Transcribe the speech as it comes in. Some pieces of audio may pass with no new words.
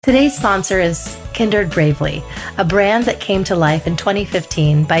Today's sponsor is Kindred Bravely, a brand that came to life in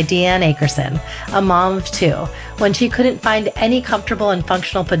 2015 by Deanne Akerson, a mom of two, when she couldn't find any comfortable and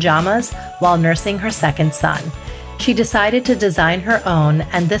functional pajamas while nursing her second son. She decided to design her own,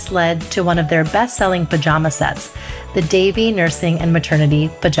 and this led to one of their best-selling pajama sets, the Davy Nursing and Maternity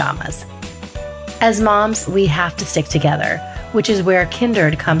Pajamas. As moms, we have to stick together, which is where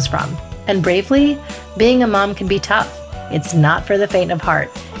Kindred comes from. And bravely, being a mom can be tough. It's not for the faint of heart.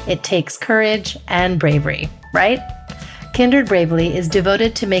 It takes courage and bravery, right? Kindred Bravely is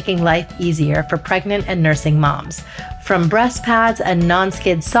devoted to making life easier for pregnant and nursing moms. From breast pads and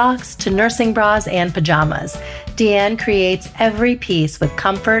non-skid socks to nursing bras and pajamas, Deanne creates every piece with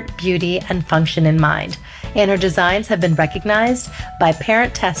comfort, beauty, and function in mind. And her designs have been recognized by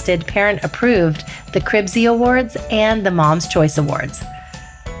parent-tested, parent-approved, the Cribsy Awards and the Mom's Choice Awards.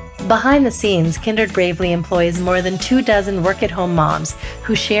 Behind the scenes, Kindred Bravely employs more than 24 work-at-home moms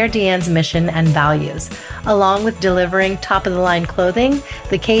who share Deanne's mission and values. Along with delivering top-of-the-line clothing,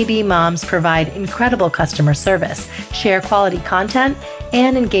 the KB moms provide incredible customer service, share quality content,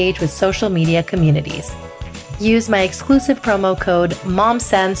 and engage with social media communities. Use my exclusive promo code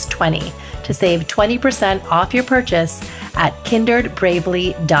MOMSENSE20 to save 20% off your purchase at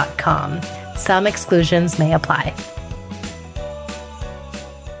kindredbravely.com. Some exclusions may apply.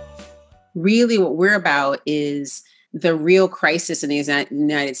 Really what we're about is the real crisis in the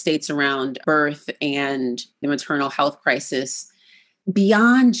United States around birth and the maternal health crisis,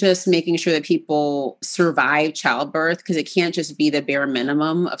 beyond just making sure that people survive childbirth, because it can't just be the bare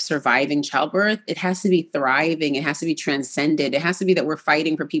minimum of surviving childbirth. It has to be thriving. It has to be transcended. It has to be that we're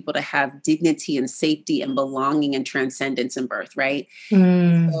fighting for people to have dignity and safety and belonging and transcendence in birth, right?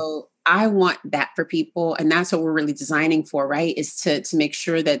 So I want that for people. And that's what we're really designing for, right? Is to make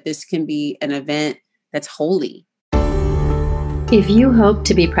sure that this can be an event that's holy. If you hope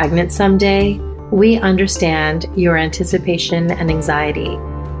to be pregnant someday, we understand your anticipation and anxiety.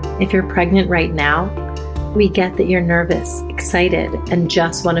 If you're pregnant right now, we get that you're nervous, excited, and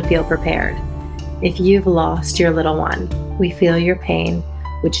just want to feel prepared. If you've lost your little one, we feel your pain,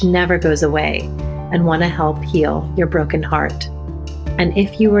 which never goes away, and want to help heal your broken heart. And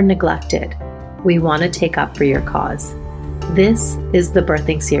if you were neglected, we want to take up for your cause. This is the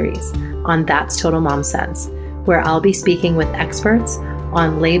Birthing Series on That's Total Mom Sense, where I'll be speaking with experts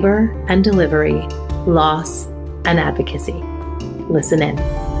on labor and delivery, loss, and advocacy. Listen in.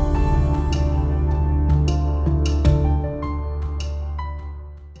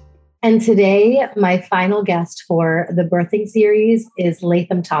 And today, my final guest for the Birthing Series is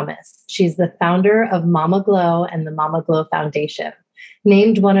Latham Thomas. She's the founder of Mama Glow and the Mama Glow Foundation.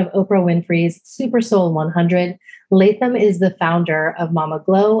 Named one of Oprah Winfrey's Super Soul 100, Latham is the founder of Mama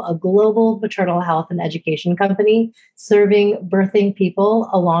Glow, a global maternal health and education company serving birthing people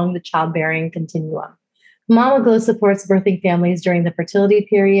along the childbearing continuum. Mama Glow supports birthing families during the fertility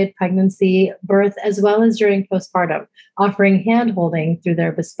period, pregnancy, birth, as well as during postpartum, offering hand-holding through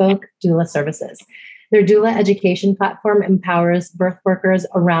their bespoke doula services. Their doula education platform empowers birth workers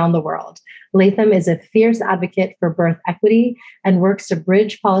around the world. Latham is a fierce advocate for birth equity and works to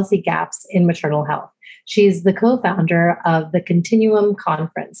bridge policy gaps in maternal health. She's the co-founder of the Continuum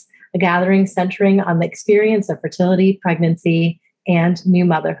Conference, a gathering centering on the experience of fertility, pregnancy, and new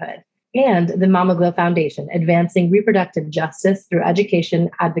motherhood, and the Mama Glow Foundation, advancing reproductive justice through education,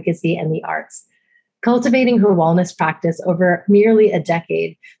 advocacy, and the arts. Cultivating her wellness practice over nearly a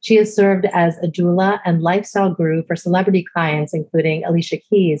decade, she has served as a doula and lifestyle guru for celebrity clients, including Alicia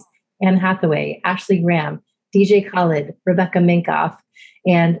Keys, Anne Hathaway, Ashley Graham, DJ Khaled, Rebecca Minkoff,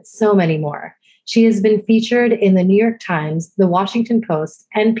 and so many more. She has been featured in the New York Times, the Washington Post,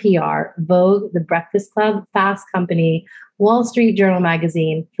 NPR, Vogue, The Breakfast Club, Fast Company, Wall Street Journal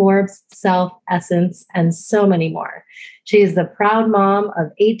Magazine, Forbes, Self, Essence, and so many more. She is the proud mom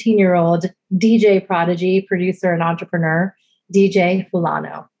of 18-year-old DJ prodigy, producer, and entrepreneur, DJ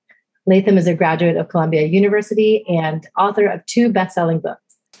Fulano. Latham is a graduate of Columbia University and author of 2 best-selling books,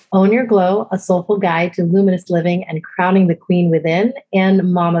 Own Your Glow, A Soulful Guide to Luminous Living and Crowning the Queen Within,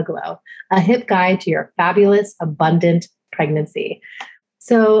 and Mama Glow, a hip guide to your fabulous, abundant pregnancy.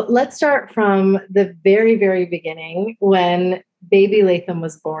 So let's start from the very, very beginning when baby Latham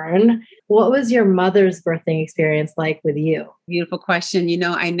was born. What was your mother's birthing experience like with you? Beautiful question. You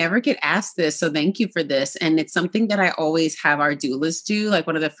know, I never get asked this, so thank you for this. And it's something that I always have our doulas do, like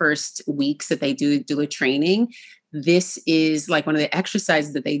one of the first weeks that they do doula training. This is like one of the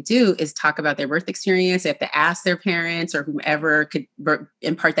exercises that they do is talk about their birth experience. They have to ask their parents or whomever could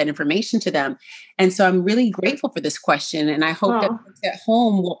impart that information to them. And so I'm really grateful for this question. And I hope that folks at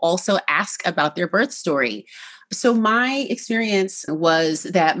home will also ask about their birth story. So my experience was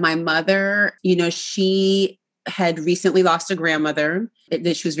that my mother, she had recently lost a grandmother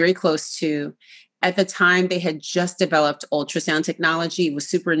that she was very close to. At the time, they had just developed ultrasound technology. It was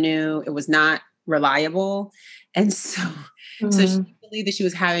super new. It was not reliable. And so she Mm. believed that she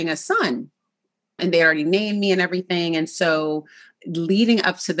was having a son, and they already named me and everything. And so leading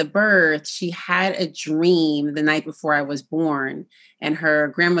up to the birth, she had a dream the night before I was born, and her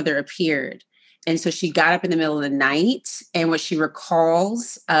grandmother appeared. And so she got up in the middle of the night. And what she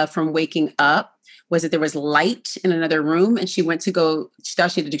recalls from waking up was that there was light in another room. And she thought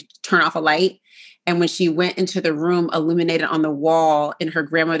she had to turn off a light. And when she went into the room, illuminated on the wall in her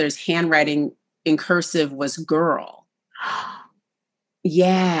grandmother's handwriting in cursive was girl.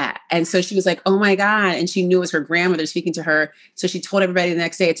 Yeah. And so she was like, oh my God. And she knew it was her grandmother speaking to her. So she told everybody the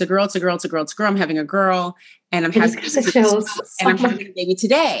next day, it's a girl, it's a girl, it's a girl, it's a girl. I'm having a girl, and I'm having a baby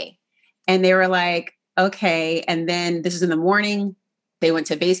today. And they were like, okay. And then this is in the morning. They went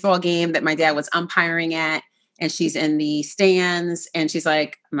to a baseball game that my dad was umpiring at, and she's in the stands, and she's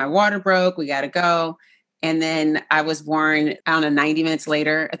like, my water broke. We got to go. And then I was born, I don't know, 90 minutes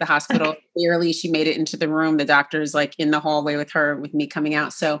later at the hospital. Barely she made it into the room. The doctor's like in the hallway with her, with me coming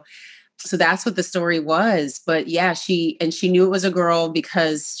out. So that's what the story was. But yeah, she knew it was a girl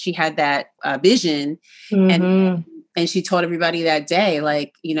because she had that vision. Mm-hmm. And she told everybody that day,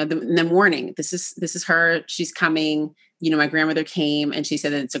 like, in the morning, this is her, she's coming. My grandmother came and she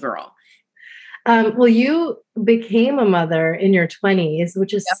said that it's a girl. Well, you became a mother in your 20s,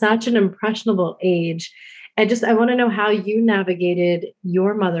 which is such an impressionable age. I want to know how you navigated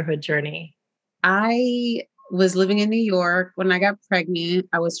your motherhood journey. I was living in New York when I got pregnant.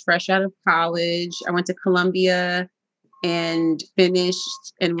 I was fresh out of college. I went to Columbia and finished,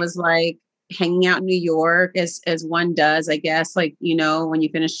 and was like hanging out in New York as one does, I guess. Like, when you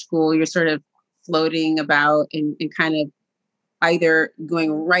finish school, you're sort of floating about and kind of either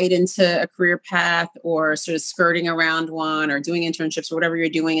going right into a career path or sort of skirting around one or doing internships or whatever you're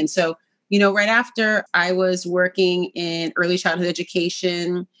doing. And so, right after, I was working in early childhood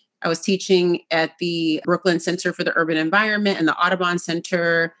education. I was teaching at the Brooklyn Center for the Urban Environment and the Audubon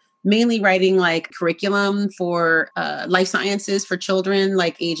Center, mainly writing like curriculum for life sciences for children,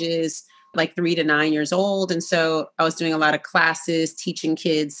 like ages like 3 to 9 years old. And so I was doing a lot of classes, teaching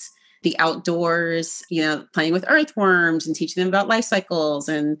kids the outdoors, playing with earthworms and teaching them about life cycles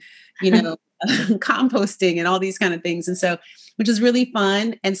and, composting and all these kind of things. And so, which was really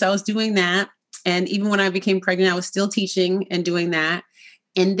fun. And so I was doing that. And even when I became pregnant, I was still teaching and doing that.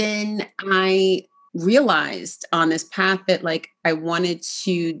 And then I realized on this path that like I wanted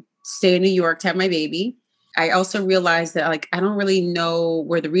to stay in New York to have my baby. I also realized that like I don't really know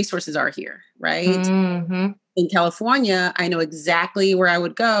where the resources are here, right? Mm-hmm. In California, I know exactly where I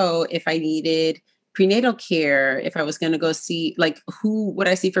would go if I needed prenatal care, if I was going to go see, like, who would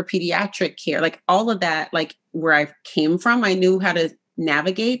I see for pediatric care, like all of that, like where I came from, I knew how to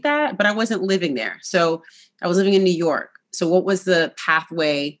navigate that, but I wasn't living there. So I was living in New York. So what was the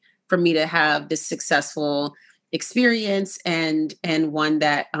pathway for me to have this successful experience and one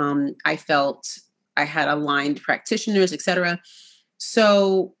that I felt I had aligned practitioners, et cetera.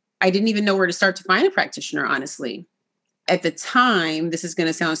 So I didn't even know where to start to find a practitioner, honestly. At the time, this is going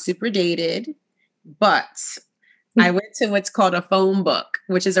to sound super dated, but I went to what's called a phone book,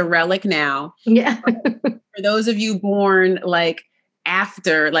 which is a relic now. Yeah. For those of you born like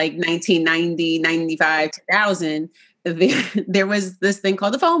after like 1990, 95, 2000, there was this thing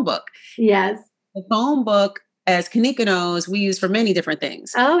called the phone book. Yes. The phone book, as Kanika knows, we use for many different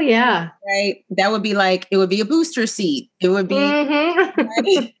things. Oh, yeah. Right. That would be like, it would be a booster seat. It would be, mm-hmm.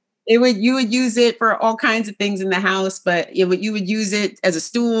 right? You would use it for all kinds of things in the house, but you would use it as a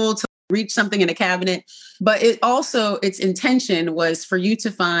stool to reach something in a cabinet. But its intention was for you to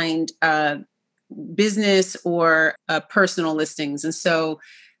find business or personal listings. And so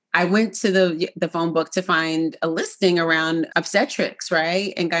I went to the phone book to find a listing around obstetrics,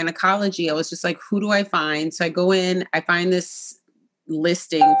 right? And gynecology. I was just like, who do I find? So I go in, I find this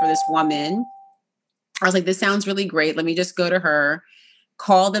listing for this woman. I was like, this sounds really great. Let me just go to her,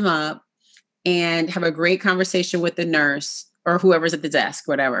 call them up, and have a great conversation with the nurse or whoever's at the desk,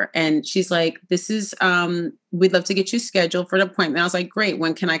 whatever. And she's like, this is, we'd love to get you scheduled for an appointment. I was like, great.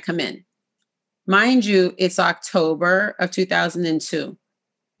 When can I come in? Mind you, it's October of 2002.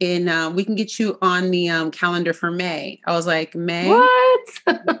 And we can get you on the calendar for May. I was like, May? What?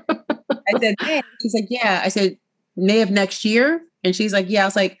 I said, May. She's like, yeah. I said, May of next year? And she's like, yeah. I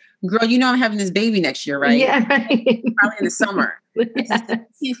was like, girl, I'm having this baby next year, right? Yeah, right. Probably in the summer. Yes. Can't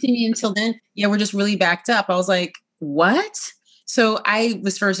see me until then. Yeah, we're just really backed up. I was like, what? So I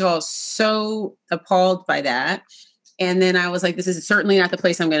was, first of all, so appalled by that. And then I was like, this is certainly not the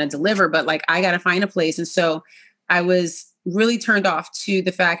place I'm going to deliver, but like, I got to find a place. And so I was really turned off to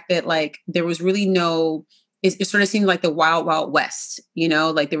the fact that like, there was really no, it sort of seemed like the wild, wild west,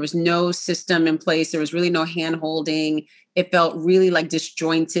 like there was no system in place. There was really no hand holding. It felt really like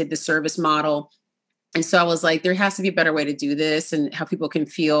disjointed, the service model. And so I was like, there has to be a better way to do this and how people can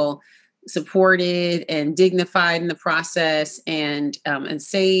feel supported and dignified in the process and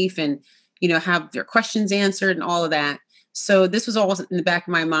safe and, have their questions answered and all of that. So this was all in the back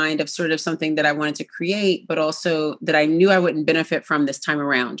of my mind of sort of something that I wanted to create, but also that I knew I wouldn't benefit from this time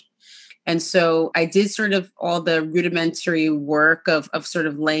around. And so I did sort of all the rudimentary work of sort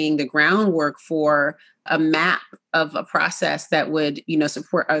of laying the groundwork for a map of a process that would,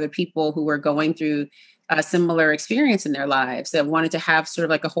 support other people who were going through a similar experience in their lives, that wanted to have sort of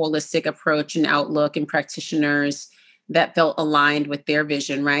like a holistic approach and outlook and practitioners that felt aligned with their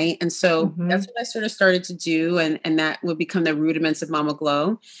vision, right? And so that's what I sort of started to do, and that would become the rudiments of Mama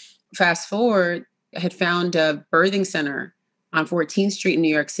Glow. Fast forward, I had found a birthing center on 14th Street in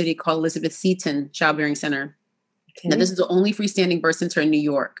New York City called Elizabeth Seton Childbearing Center. Okay. Now, this is the only freestanding birth center in New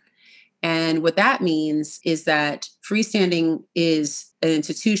York. And what that means is that freestanding is an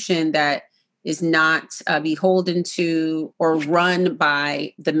institution that is not beholden to or run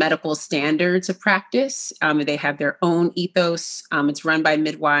by the medical standards of practice. They have their own ethos. It's run by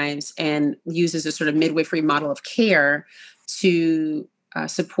midwives and uses a sort of midwifery model of care to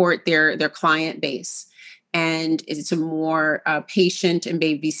support their client base. And it's a more patient and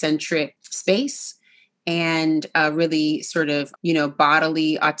baby-centric space, and really sort of,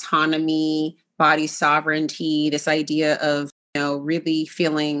 bodily autonomy, body sovereignty, this idea of, really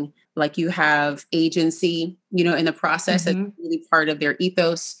feeling like you have agency, in the process. That's really part of their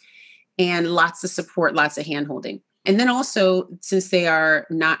ethos, and lots of support, lots of handholding. And then also, since they are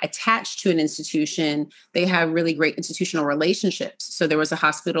not attached to an institution, they have really great institutional relationships. So there was a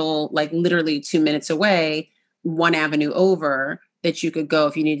hospital like literally 2 minutes away, one avenue over, that you could go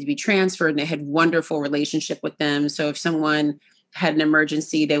if you needed to be transferred, and they had wonderful relationship with them. So if someone had an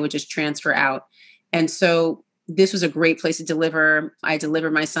emergency, they would just transfer out. And so this was a great place to deliver. I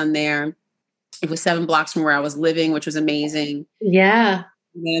delivered my son there. It was 7 blocks from where I was living, which was amazing. Yeah.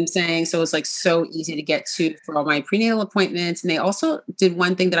 You know what I'm saying? So it was like so easy to get to for all my prenatal appointments. And they also did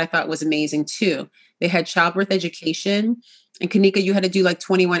one thing that I thought was amazing too. They had childbirth education. And Kanika, you had to do like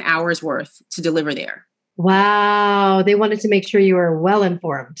 21 hours worth to deliver there. Wow. They wanted to make sure you were well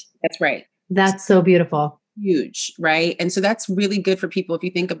informed. That's right. That's so beautiful. Huge, right? And so that's really good for people. If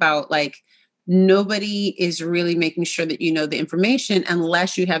you think about like, nobody is really making sure that you know the information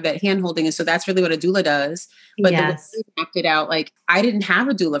unless you have that handholding. And so that's really what a doula does. But yes. The way we mapped it out, like I didn't have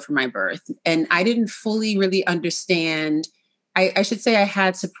a doula for my birth, and I didn't fully really understand. I should say I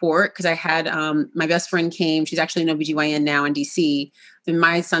had support because I had my best friend came. She's actually an OBGYN now in DC. And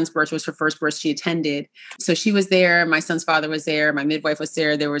my son's birth was her first birth she attended. So she was there. My son's father was there. My midwife was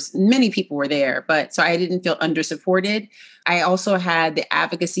there. There was many people were there, but so I didn't feel under supported. I also had the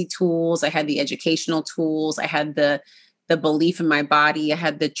advocacy tools. I had the educational tools. I had the belief in my body. I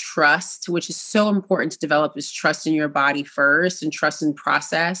had the trust, which is so important to develop, is trust in your body first and trust in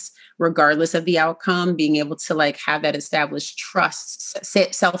process, regardless of the outcome. Being able to like have that established trust,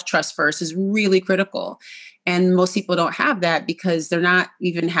 self-trust first is really critical. And most people don't have that because they're not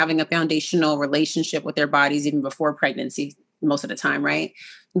even having a foundational relationship with their bodies even before pregnancy most of the time, right?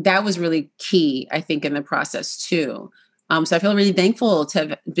 That was really key, I think, in the process too. So I feel really thankful to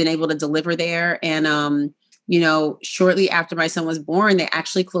have been able to deliver there. And, shortly after my son was born, they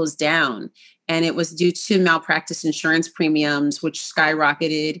actually closed down. And it was due to malpractice insurance premiums, which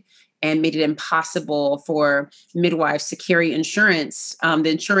skyrocketed and made it impossible for midwives to carry insurance. The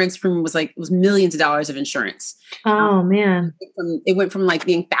insurance premium was it was millions of dollars of insurance. Oh, man. It went from like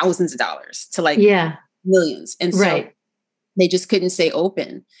being thousands of dollars to like millions. And so they just couldn't stay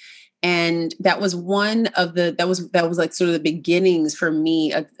open. And that was that was like sort of the beginnings for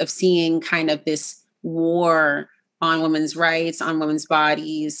me of seeing kind of this war on women's rights, on women's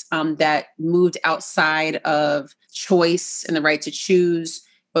bodies, that moved outside of choice and the right to choose.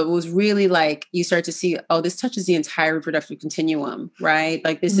 But it was really like, you start to see, oh, this touches the entire reproductive continuum, right?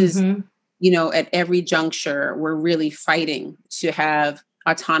 Like this is, at every juncture, we're really fighting to have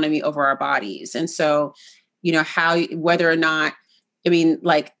autonomy over our bodies. And so, whether or not,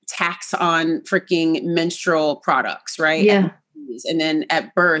 like tax on freaking menstrual products, right? Yeah. And then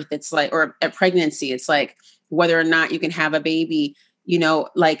at birth, it's like, or at pregnancy, it's like whether or not you can have a baby,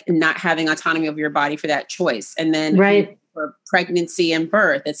 like not having autonomy over your body for that choice. And then for pregnancy and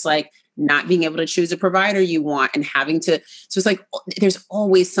birth. It's like not being able to choose a provider you want and having to. So it's like there's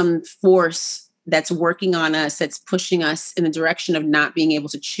always some force that's working on us, that's pushing us in the direction of not being able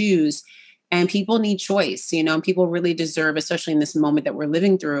to choose. And people need choice, and people really deserve, especially in this moment that we're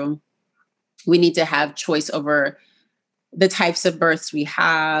living through, we need to have choice over the types of births we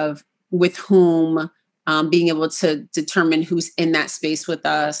have, with whom, being able to determine who's in that space with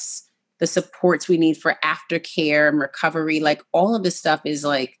us, the supports we need for aftercare and recovery. Like all of this stuff is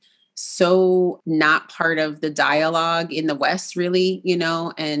like so not part of the dialogue in the West, really,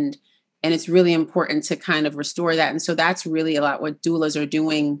 and it's really important to kind of restore that. And so that's really a lot what doulas are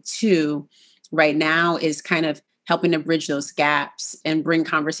doing too right now, is kind of helping to bridge those gaps and bring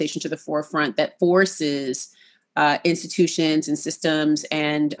conversation to the forefront that forces institutions and systems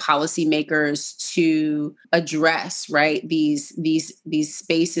and policymakers to address, right, these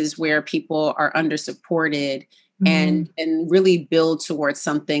spaces where people are under supported, and really build towards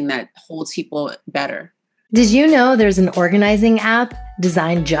something that holds people better. Did you know there's an organizing app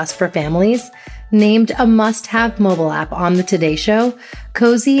designed just for families? Named a must-have mobile app on the Today Show,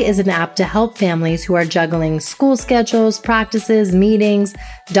 Cozy is an app to help families who are juggling school schedules, practices, meetings,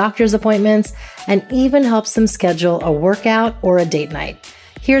 doctor's appointments, and even helps them schedule a workout or a date night.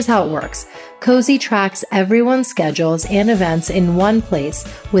 Here's how it works. Cozy tracks everyone's schedules and events in one place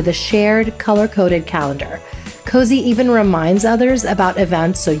with a shared color-coded calendar. Cozy even reminds others about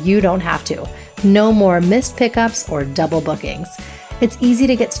events so you don't have to. No more missed pickups or double bookings. It's easy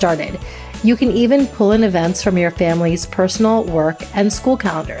to get started. You can even pull in events from your family's personal, work, and school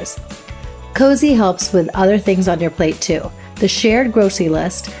calendars. Cozy helps with other things on your plate too. The shared grocery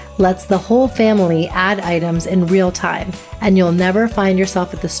list lets the whole family add items in real time, and you'll never find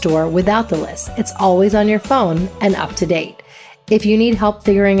yourself at the store without the list. It's always on your phone and up to date. If you need help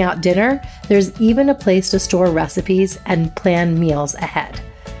figuring out dinner, there's even a place to store recipes and plan meals ahead.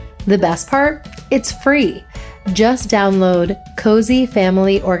 The best part? It's free. Just download Cozy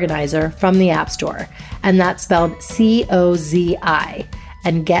Family Organizer from the App Store, and that's spelled COZI,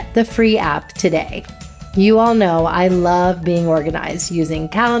 and get the free app today. You all know I love being organized, using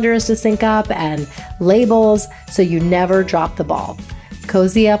calendars to sync up and labels so you never drop the ball.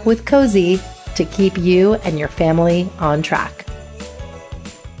 Cozy up with Cozy to keep you and your family on track.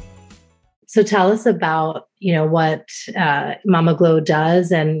 So tell us about, what Mama Glow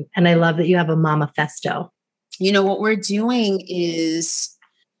does. And I love that you have a Mama Festo. What we're doing is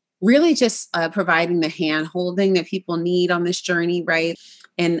really just providing the hand holding that people need on this journey, right?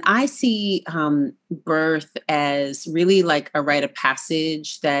 And I see birth as really like a rite of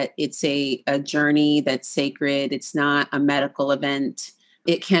passage, that it's a journey that's sacred. It's not a medical event.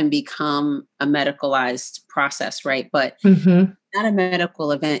 It can become a medicalized process, right? But not a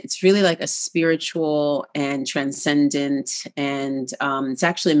medical event. It's really like a spiritual and transcendent, and it's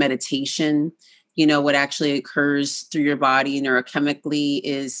actually a meditation. What actually occurs through your body neurochemically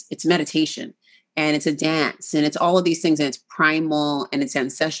is it's meditation, and it's a dance, and it's all of these things, and it's primal, and it's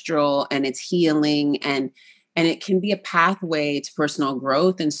ancestral, and it's healing, and it can be a pathway to personal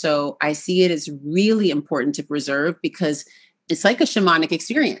growth. And so I see it as really important to preserve, because it's like a shamanic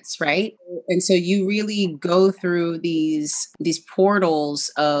experience, right? And so you really go through these portals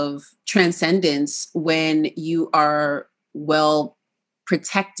of transcendence when you are well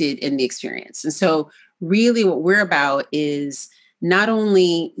protected in the experience. And so really what we're about is not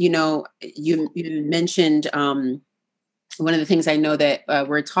only, you mentioned one of the things I know that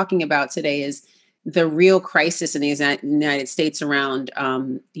we're talking about today is the real crisis in the United States around,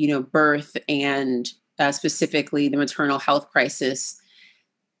 birth and specifically the maternal health crisis.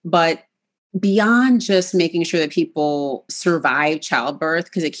 But beyond just making sure that people survive childbirth,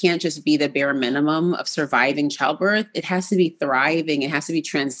 because it can't just be the bare minimum of surviving childbirth, it has to be thriving. It has to be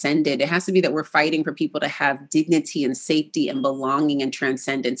transcended. It has to be that we're fighting for people to have dignity and safety and belonging and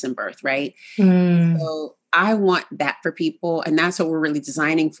transcendence in birth, right? So I want that for people. And that's what we're really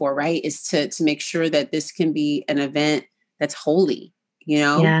designing for, right? Is to make sure that this can be an event that's holy,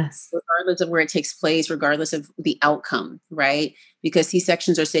 Yes. Regardless of where it takes place, regardless of the outcome, right? Because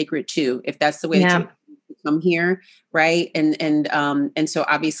C-sections are sacred too, if that's the way that you come here, right? And so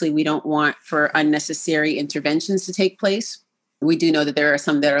obviously we don't want for unnecessary interventions to take place. We do know that there are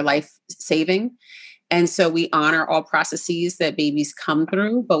some that are life-saving. And so we honor all processes that babies come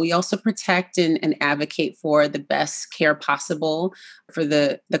through, but we also protect and advocate for the best care possible for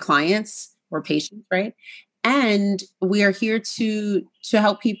the clients or patients, right? And we are here to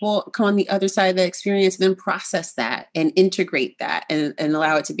help people come on the other side of the experience and then process that and integrate that and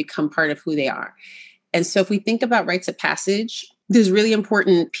allow it to become part of who they are. And so if we think about rites of passage, there's really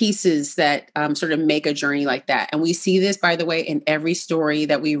important pieces that sort of make a journey like that. And we see this, by the way, in every story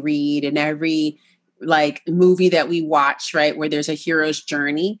that we read, in every like movie that we watch, right? Where there's a hero's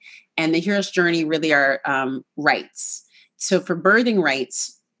journey, and the hero's journey really are rites. So for birthing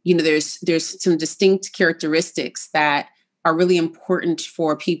rites, there's some distinct characteristics that are really important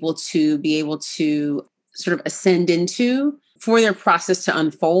for people to be able to sort of ascend into, for their process to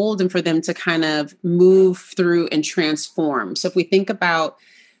unfold and for them to kind of move through and transform. So if we think about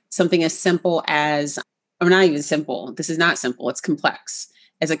something as simple as, or not even simple, this is not simple, it's complex,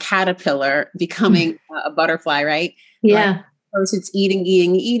 as a caterpillar becoming a butterfly, right? Yeah. Like, first it's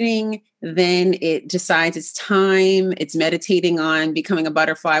eating, then it decides it's time, it's meditating on becoming a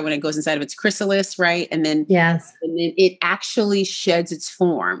butterfly when it goes inside of its chrysalis, right? And then, yes. And then it actually sheds its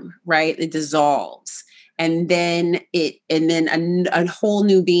form, right? It dissolves. And then a whole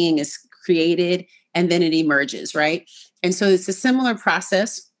new being is created, and then it emerges, right? And so it's a similar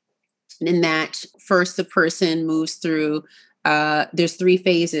process in that first the person moves through, there's 3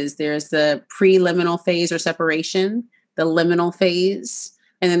 phases. There's the preliminal phase or separation, the liminal phase,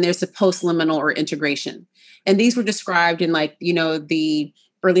 and then there's the post-liminal or integration. And these were described in the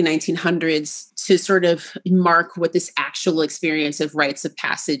early 1900s to sort of mark what this actual experience of rites of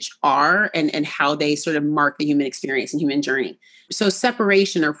passage are and how they sort of mark the human experience and human journey. So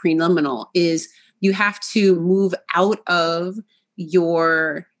separation or preliminal is you have to move out of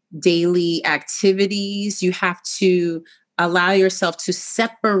your daily activities. You have to allow yourself to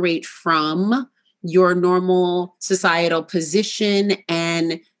separate from your normal societal position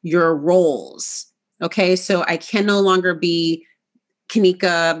and your roles. Okay, so I can no longer be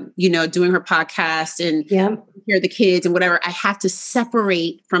Kanika, doing her podcast and hear the kids and whatever. I have to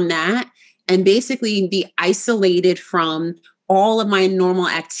separate from that and basically be isolated from all of my normal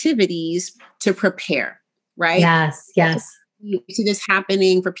activities to prepare, right? Yes. You see this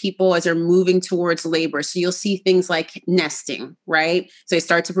happening for people as they're moving towards labor. So you'll see things like nesting, right? So they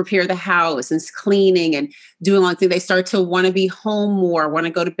start to prepare the house and cleaning and doing all things. They start to want to be home more, want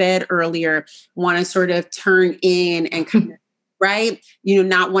to go to bed earlier, want to sort of turn in and kind of, right?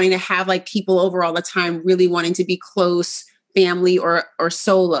 Not wanting to have like people over all the time, really wanting to be close family or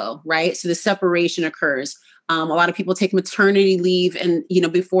solo, right? So the separation occurs. A lot of people take maternity leave and,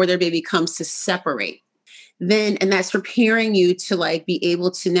 before their baby comes to separate. And that's preparing you to like be able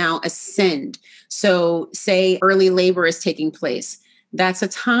to now ascend. So say early labor is taking place. That's a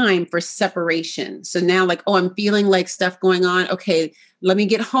time for separation. So now like, oh, I'm feeling like stuff going on. Okay, let me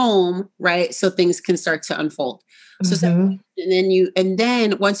get home, right? So things can start to unfold. So and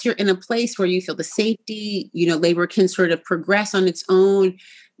then once you're in a place where you feel the safety, labor can sort of progress on its own,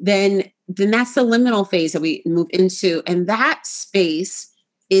 then that's the liminal phase that we move into. And that space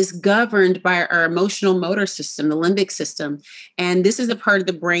is governed by our emotional motor system, the limbic system. And this is a part of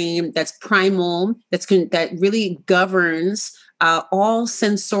the brain that's primal, that really governs all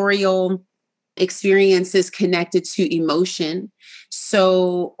sensorial experiences connected to emotion.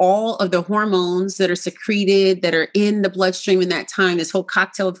 So all of the hormones that are secreted, that are in the bloodstream in that time, this whole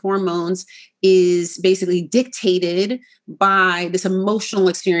cocktail of hormones is basically dictated by this emotional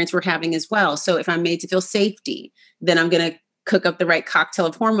experience we're having as well. So if I'm made to feel safety, then I'm going to cook up the right cocktail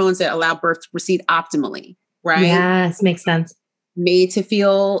of hormones that allow birth to proceed optimally, right? Yes, makes sense. Made to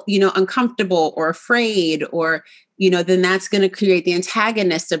feel, uncomfortable or afraid, or, then that's going to create the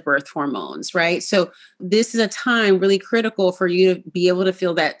antagonist of birth hormones, right? So this is a time really critical for you to be able to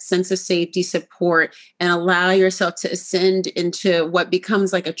feel that sense of safety, support, and allow yourself to ascend into what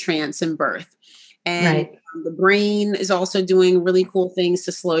becomes like a trance in birth. And the brain is also doing really cool things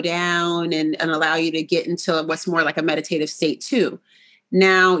to slow down and allow you to get into what's more like a meditative state too.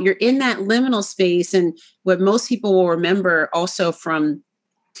 Now you're in that liminal space. And what most people will remember also from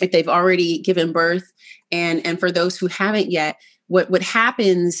if they've already given birth and for those who haven't yet, what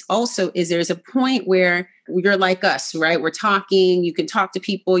happens also is there's a point where you're like us, right? We're talking, you can talk to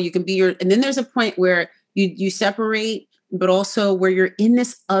people, you can be and then there's a point where you separate, but also where you're in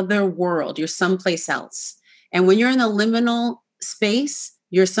this other world, you're someplace else. And when you're in the liminal space,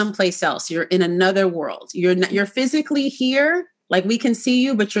 you're someplace else. You're in another world. You're physically here, like we can see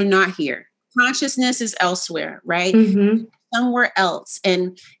you, but you're not here. Consciousness is elsewhere, right? Mm-hmm. Somewhere else.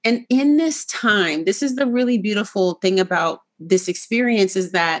 And in this time, this is the really beautiful thing about this experience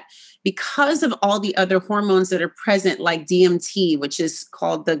is that because of all the other hormones that are present, like DMT, which is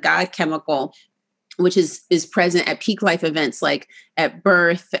called the God chemical, which is present at peak life events, like at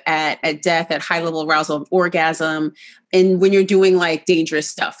birth, at death, at high level arousal of orgasm. And when you're doing like dangerous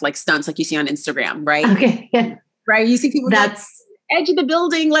stuff, like stunts, like you see on Instagram, right? Okay. Yeah. Right. You see people edge of the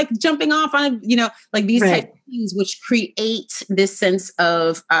building, like jumping off on, like these Right. type of things, which create this sense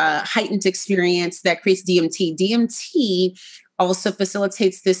of heightened experience that creates DMT. DMT also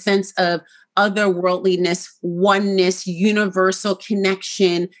facilitates this sense of otherworldliness, oneness, universal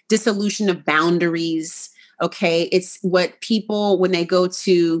connection, dissolution of boundaries. Okay. It's what people, when they go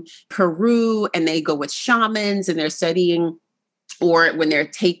to Peru and they go with shamans and they're studying, or when they're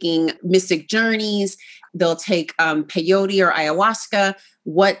taking mystic journeys, they'll take peyote or ayahuasca.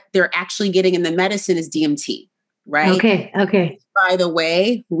 What they're actually getting in the medicine is DMT, right? Okay. By the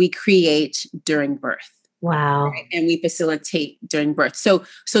way, we create during birth. Wow. Right? And we facilitate during birth. So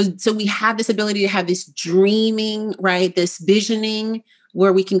we have this ability to have this dreaming, right? This visioning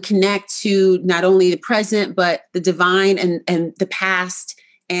where we can connect to not only the present, but the divine and the past.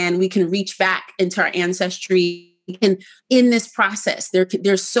 And we can reach back into our ancestry. And in this process,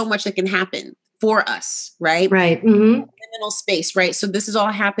 there's so much that can happen for us, right? Right. Mm-hmm. Liminal space, right? So this is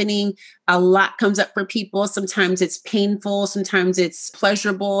all happening. A lot comes up for people. Sometimes it's painful. Sometimes it's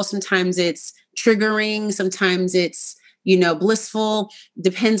pleasurable. Sometimes it's triggering. Sometimes it's, blissful.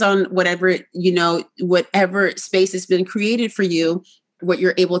 Depends on whatever space has been created for you, what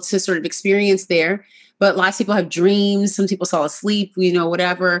you're able to sort of experience there. But lots of people have dreams. Some people fall asleep,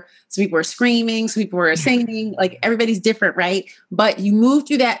 whatever. Some people are screaming. Some people are singing. Like everybody's different, right? But you move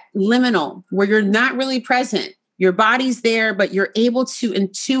through that liminal where you're not really present. Your body's there, but you're able to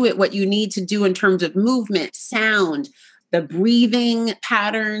intuit what you need to do in terms of movement, sound, the breathing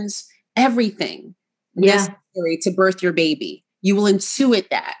patterns, everything necessary to birth your baby. You will intuit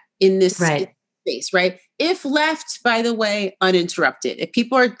that in this space, right? If left, by the way, uninterrupted. If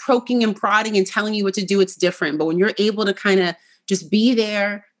people are poking and prodding and telling you what to do, it's different. But when you're able to kind of just be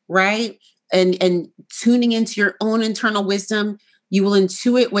there, right? And tuning into your own internal wisdom, you will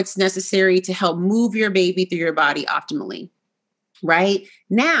intuit what's necessary to help move your baby through your body optimally, right?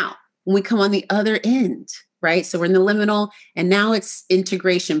 Now, when we come on the other end, right? So we're in the liminal and now it's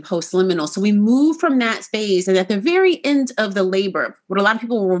integration post-liminal. So we move from that phase, and at the very end of the labor, what a lot of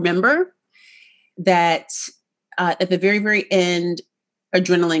people will remember that at the very, very end,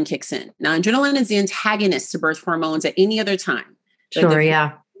 adrenaline kicks in. Now, adrenaline is the antagonist to birth hormones at any other time. Sure,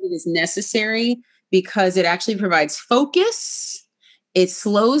 yeah. It is necessary because it actually provides focus. It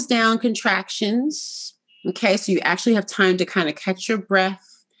slows down contractions. Okay, so you actually have time to kind of catch your breath.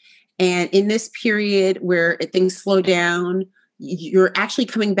 And in this period where things slow down, you're actually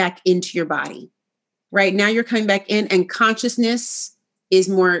coming back into your body. Right now, you're coming back in, and consciousness is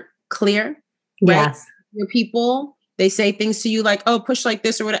more clear. Right? Yes. Your people, they say things to you like, oh, push like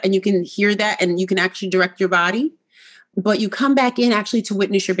this or whatever, and you can hear that and you can actually direct your body. But you come back in actually to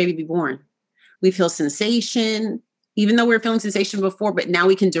witness your baby be born. We feel sensation, even though we were feeling sensation before, but now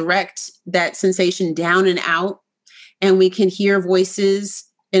we can direct that sensation down and out, and we can hear voices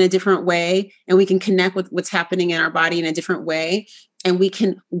in a different way, and we can connect with what's happening in our body in a different way, and we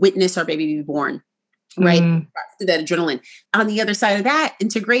can witness our baby be born. Right. Through that adrenaline. On the other side of that,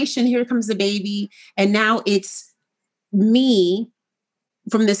 integration, here comes the baby. And now it's me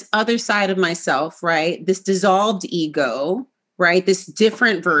from this other side of myself, right? This dissolved ego, right? This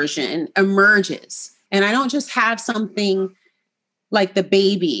different version emerges. And I don't just have something like the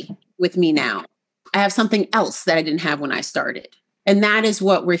baby with me now. I have something else that I didn't have when I started. And that is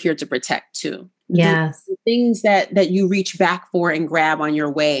what we're here to protect too. Yes. The things that you reach back for and grab on your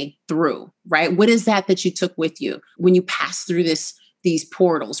way through, right? What is that you took with you when you pass through these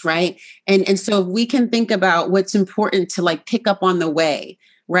portals, right? And so if we can think about what's important to like pick up on the way,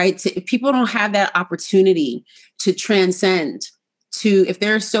 right? If people don't have that opportunity to transcend, if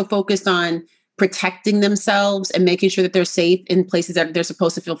they're so focused on protecting themselves and making sure that they're safe in places that they're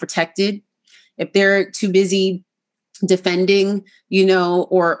supposed to feel protected, if they're too busy defending,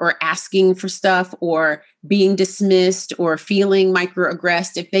 or asking for stuff or being dismissed or feeling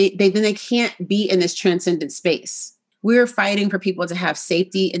microaggressed, if then they can't be in this transcendent space. We're fighting for people to have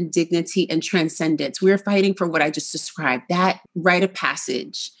safety and dignity and transcendence. We're fighting for what I just described, that rite of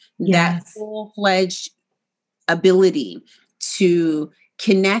passage, that full-fledged ability to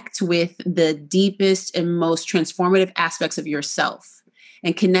connect with the deepest and most transformative aspects of yourself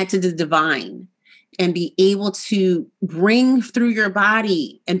and connect to the divine, and be able to bring through your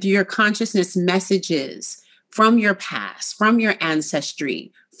body and through your consciousness messages from your past, from your ancestry,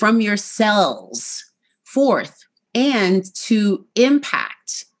 from your cells forth, and to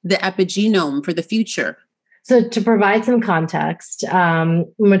impact the epigenome for the future. So to provide some context,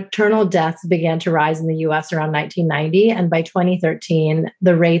 maternal deaths began to rise in the US around 1990, and by 2013,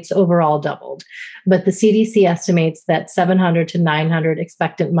 the rates overall doubled. But the CDC estimates that 700 to 900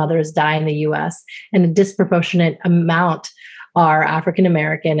 expectant mothers die in the US, and a disproportionate amount are African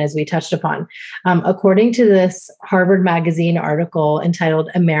American, as we touched upon. According to this Harvard Magazine article entitled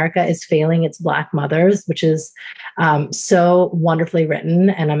America is Failing Its Black Mothers, which is so wonderfully written,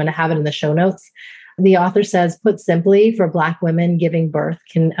 and I'm going to have it in the show notes. The author says, put simply, for Black women, giving birth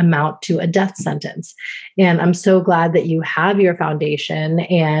can amount to a death sentence. And I'm so glad that you have your foundation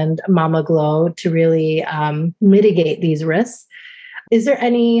and Mama Glow to really mitigate these risks. Is there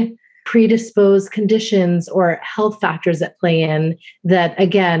any predisposed conditions or health factors that play in that,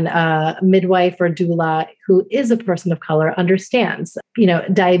 again, a midwife or doula who is a person of color understands,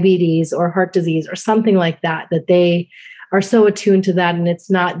 diabetes or heart disease or something like that, that they are so attuned to that? And it's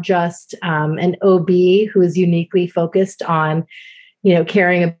not just an OB who is uniquely focused on,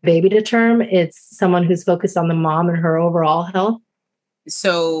 carrying a baby to term. It's someone who's focused on the mom and her overall health.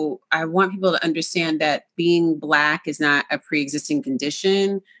 So I want people to understand that being Black is not a pre-existing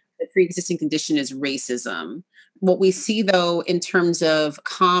condition. The pre-existing condition is racism. What we see, though, in terms of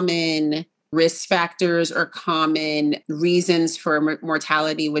common risk factors or common reasons for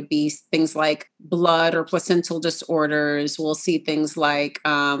mortality would be things like blood or placental disorders. We'll see things like,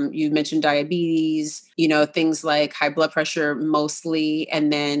 you mentioned diabetes, things like high blood pressure mostly.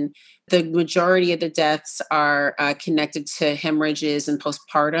 And then the majority of the deaths are connected to hemorrhages and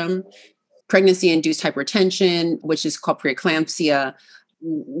postpartum. Pregnancy-induced hypertension, which is called preeclampsia.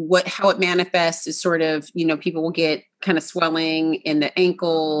 How it manifests is sort of, people will get kind of swelling in the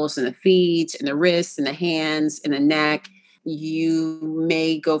ankles and the feet and the wrists and the hands and the neck. You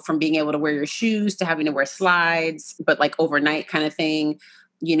may go from being able to wear your shoes to having to wear slides, but like overnight kind of thing.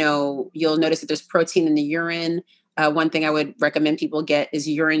 You'll notice that there's protein in the urine. One thing I would recommend people get is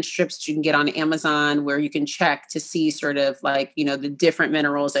urine strips that you can get on Amazon, where you can check to see sort of like, the different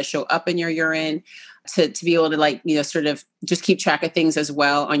minerals that show up in your urine to be able to sort of just keep track of things as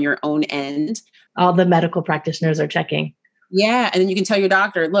well on your own end. All the medical practitioners are checking. Yeah. And then you can tell your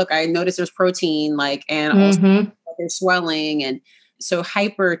doctor, look, I noticed there's protein, and also there's swelling. And so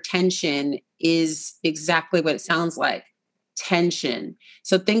hypertension is exactly what it sounds like. Tension.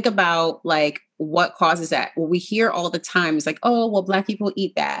 So think about what causes that. Well, we hear all the time, it's like, oh, well, Black people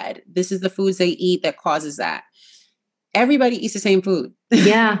eat bad. This is the foods they eat that causes that. Everybody eats the same food.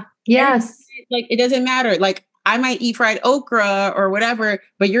 Yeah. Yes. It doesn't matter. I might eat fried okra or whatever,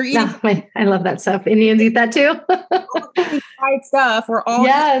 but you're eating. No, I love that stuff. Indians eat that too. Fried stuff. We're all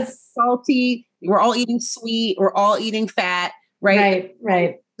eating salty. We're all eating sweet. We're all eating fat. Right.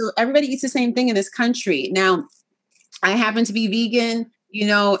 Right. So everybody eats the same thing in this country. Now, I happen to be vegan,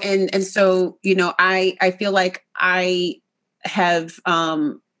 and so, I feel like I have,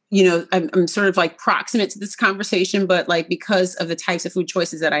 I'm sort of proximate to this conversation, but because of the types of food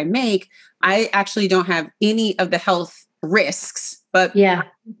choices that I make, I actually don't have any of the health risks, but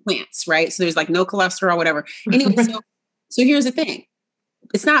plants, right? So there's no cholesterol, whatever. Anyway, so here's the thing.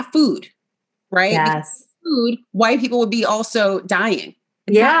 It's not food, right? Yes. Food, white people would be also dying.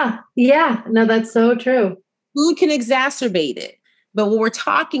 Yeah. No, that's so true. Food can exacerbate it. But what we're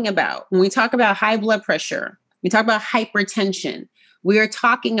talking about, when we talk about high blood pressure, we talk about hypertension, we are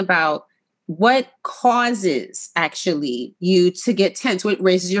talking about what causes actually you to get tense, what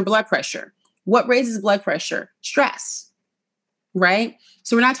raises your blood pressure. What raises blood pressure? Stress, right?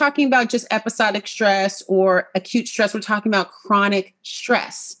 So we're not talking about just episodic stress or acute stress. We're talking about chronic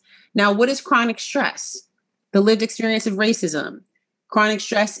stress. Now, what is chronic stress? The lived experience of racism. Chronic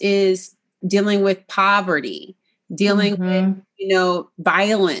stress is dealing with poverty, dealing with,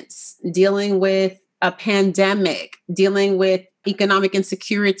 violence, dealing with a pandemic, dealing with economic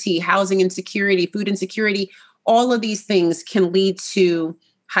insecurity, housing insecurity, food insecurity. All of these things can lead to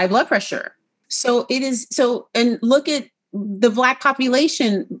high blood pressure. And look at the Black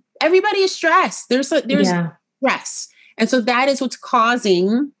population. Everybody is stressed. There's stress. And so that is what's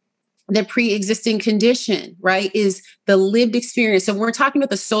causing the pre-existing condition, right, is the lived experience. So when we're talking about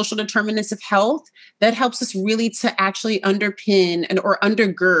the social determinants of health, that helps us really to actually underpin or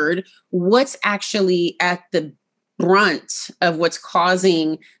undergird what's actually at the brunt of what's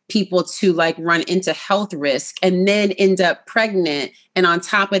causing people to run into health risk and then end up pregnant. And on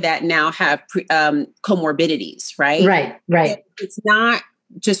top of that, now have comorbidities, right? Right. It's not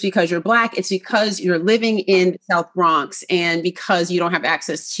just because you're Black, it's because you're living in the South Bronx and because you don't have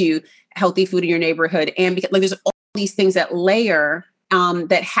access to healthy food in your neighborhood. And because there's all these things that layer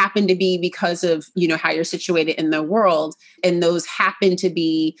that happen to be because of, how you're situated in the world. And those happen to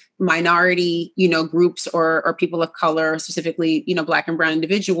be minority, groups or people of color, specifically, Black and brown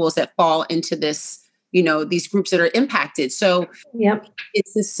individuals that fall into this, these groups that are impacted. So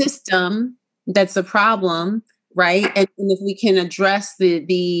it's the system that's the problem. Right. And if we can address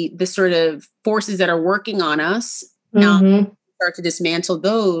the sort of forces that are working on us, start to dismantle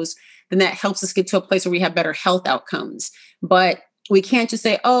those, then that helps us get to a place where we have better health outcomes. But we can't just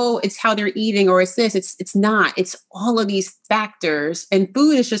say, oh, it's how they're eating or it's this. It's not. It's all of these factors. And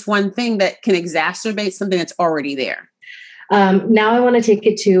food is just one thing that can exacerbate something that's already there. Now I want to take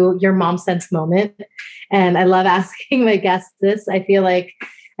it to your mom sense moment. And I love asking my guests this. I feel like,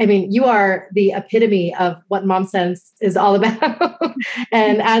 you are the epitome of what mom sense is all about.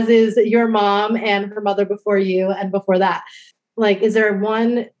 And as is your mom and her mother before you and before that. Like, is there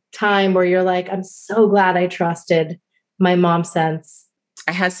one time where you're like, I'm so glad I trusted my mom sense?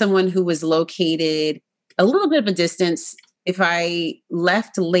 I had someone who was located a little bit of a distance. If I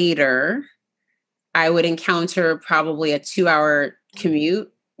left later, I would encounter probably a 2-hour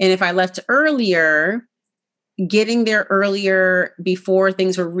commute. And if I left earlier, getting there earlier before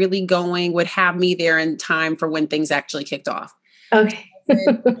things were really going would have me there in time for when things actually kicked off. Okay.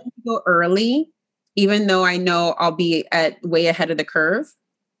 Go early, even though I know I'll be way ahead of the curve.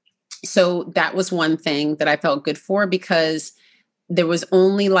 So that was one thing that I felt good for, because there was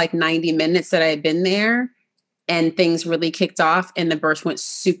only like 90 minutes that I had been there and things really kicked off and the birth went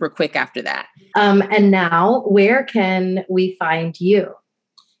super quick after that. And now where can we find you?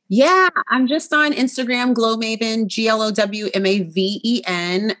 Yeah, I'm just on Instagram, Glow Maven,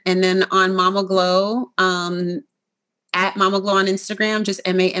 GLOWMAVEN. And then on Mama Glow, at Mama Glow on Instagram, just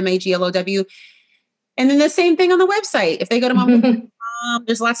MAMAGLOW. And then the same thing on the website. If they go to Mama Glow,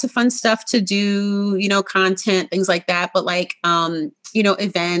 there's lots of fun stuff to do, content, things like that. But like,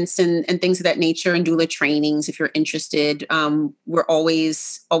 events and things of that nature, and doula trainings, if you're interested. We're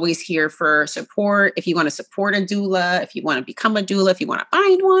always here for support. If you want to support a doula, if you want to become a doula, if you want to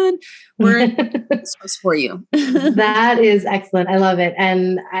find one, we're this for you. That is excellent. I love it.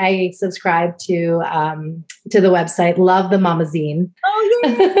 And I subscribe to the website. Love the Mamazine. Oh,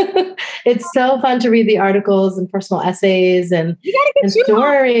 yeah. It's so fun to read the articles and personal essays and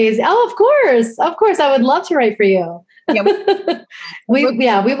stories. Oh, of course. Of course. I would love to write for you. Yeah, we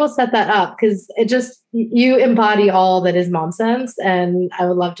will set that up, because it just, you embody all that is mom sense, and I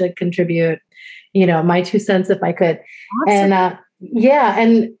would love to contribute, my 2 cents if I could. Awesome. And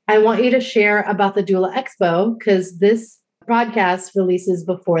and I want you to share about the Doula Expo, because this podcast releases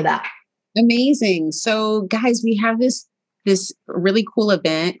before that. Amazing. So guys, we have this really cool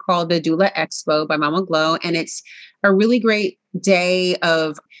event called the Doula Expo by Mama Glow, and it's a really great day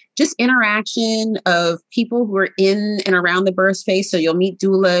of just interaction of people who are in and around the birth space. So you'll meet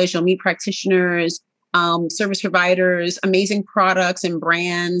doulas, you'll meet practitioners, service providers, amazing products and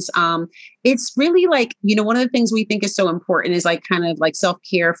brands. It's really like, one of the things we think is so important is like kind of like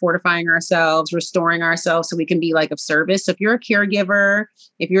self-care, fortifying ourselves, restoring ourselves so we can be like of service. So if you're a caregiver,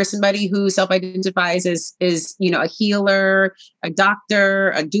 if you're somebody who self-identifies as a healer, a doctor,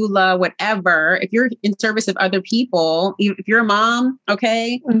 a doula, whatever, if you're in service of other people, if you're a mom,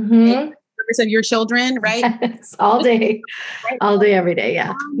 okay, service of your children, right? Yes, all day, all day, every day.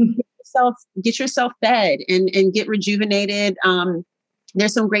 Yeah. Get yourself fed and get rejuvenated.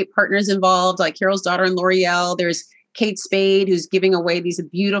 There's some great partners involved, like Carol's daughter and L'Oreal. There's Kate Spade, who's giving away these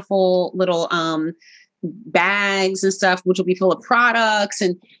beautiful little bags and stuff, which will be full of products.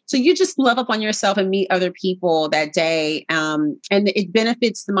 And so you just love up on yourself and meet other people that day. And it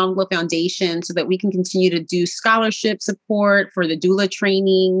benefits the Mama Glow Foundation so that we can continue to do scholarship support for the doula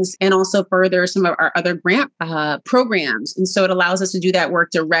trainings and also further some of our other grant programs. And so it allows us to do that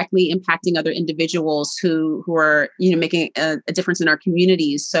work directly impacting other individuals who are, making a difference in our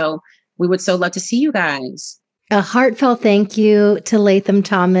communities. So we would so love to see you guys. A heartfelt thank you to Latham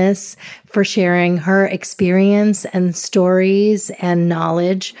Thomas for sharing her experience and stories and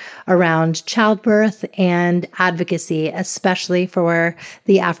knowledge around childbirth and advocacy, especially for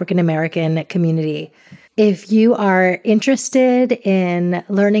the African American community. If you are interested in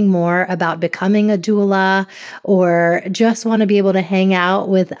learning more about becoming a doula or just want to be able to hang out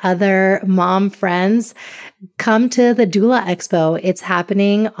with other mom friends, come to the Doula Expo. It's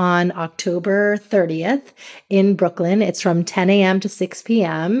happening on October 30th in Brooklyn. It's from 10 a.m. to 6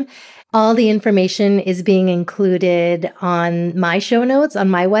 p.m. All the information is being included on my show notes on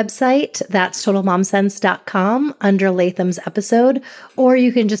my website. That's totalmomsense.com under Latham's episode, or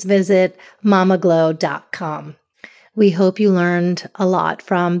you can just visit mamaglow.com. We hope you learned a lot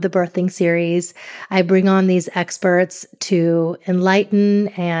from the birthing series. I bring on these experts to enlighten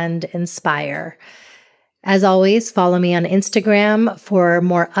and inspire. As always, follow me on Instagram for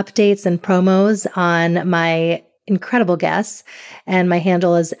more updates and promos on my incredible guests. And my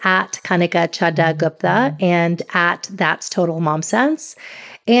handle is at Kanika Chadda Gupta and at That's Total Mom Sense.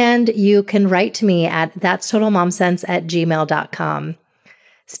 And you can write to me at that'stotalmomsense@gmail.com.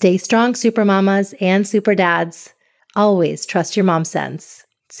 Stay strong, super mamas and super dads. Always trust your mom sense.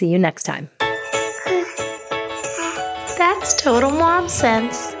 See you next time. That's total mom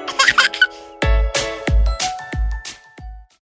sense.